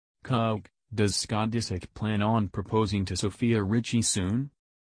Does Scott Disick plan on proposing to Sofia Richie soon?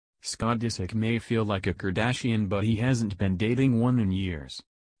 Scott Disick may feel like a Kardashian, but he hasn't been dating one in years.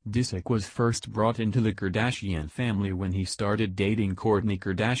 Disick was first brought into the Kardashian family when he started dating Kourtney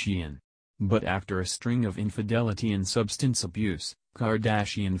Kardashian. But after a string of infidelity and substance abuse,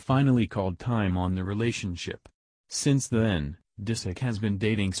 Kardashian finally called time on the relationship. Since then, Disick has been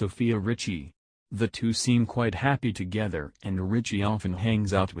dating Sofia Richie. The two seem quite happy together, and Richie often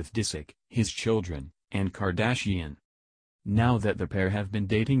hangs out with Disick, his children, and Kardashian. Now that the pair have been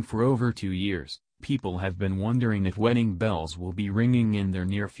dating for over 2 years, people have been wondering if wedding bells will be ringing in their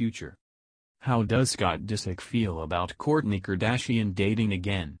near future. How does Scott Disick feel about Kourtney Kardashian dating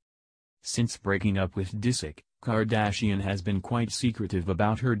again? Since breaking up with Disick, Kardashian has been quite secretive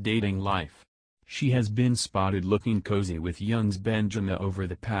about her dating life. She has been spotted looking cozy with young Benjamin over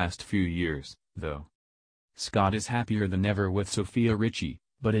the past few years, though. Scott is happier than ever with Sofia Richie,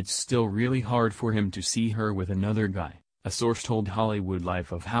 but it's still really hard for him to see her with another guy. A source told Hollywood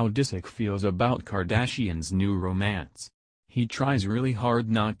Life of how Disick feels about Kardashian's new romance. He tries really hard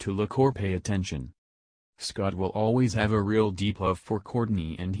not to look or pay attention. Scott will always have a real deep love for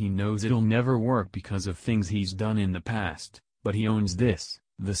Kourtney, and he knows it'll never work because of things he's done in the past, but he owns this,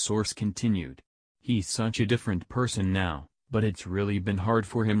 the source continued. He's such a different person now, but it's really been hard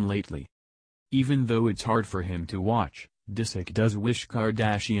for him lately. Even though it's hard for him to watch, Disick does wish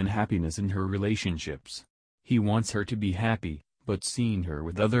Kardashian happiness in her relationships. He wants her to be happy, but seeing her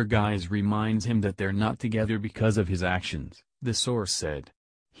with other guys reminds him that they're not together because of his actions, the source said.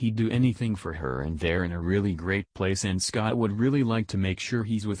 He'd do anything for her, and they're in a really great place, and Scott would really like to make sure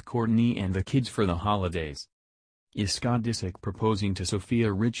he's with Kourtney and the kids for the holidays. Is Scott Disick proposing to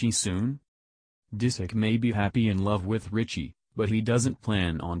Sofia Richie soon? Disick may be happy in love with Richie, but he doesn't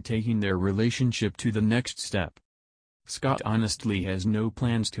plan on taking their relationship to the next step. Scott honestly has no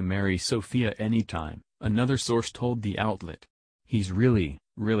plans to marry Sofia anytime, another source told the outlet. He's really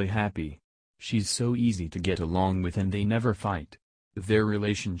happy. She's so easy to get along with and they never fight. Their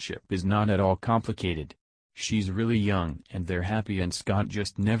relationship is not at all complicated. She's really young and they're happy, and Scott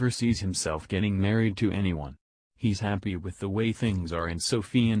just never sees himself getting married to anyone. He's happy with the way things are, and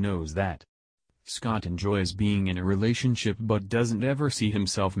Sofia knows that. Scott enjoys being in a relationship but doesn't ever see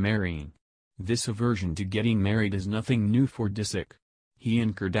himself marrying. This aversion to getting married is nothing new for Disick. He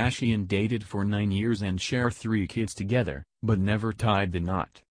and Kardashian dated for 9 years and share 3 kids together, but never tied the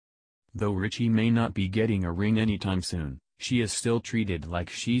knot. Though Richie may not be getting a ring anytime soon, she is still treated like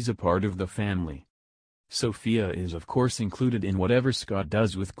she's a part of the family. Sofia is of course included in whatever Scott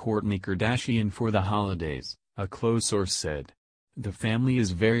does with Kourtney Kardashian for the holidays, a close source said. The family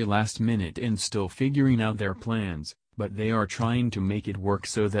is very last minute and still figuring out their plans, but they are trying to make it work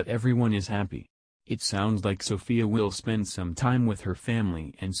so that everyone is happy. It sounds like Sofia will spend some time with her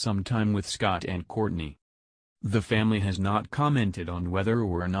family and some time with Scott and Kourtney. The family has not commented on whether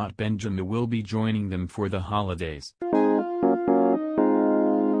or not Benjamin will be joining them for the holidays.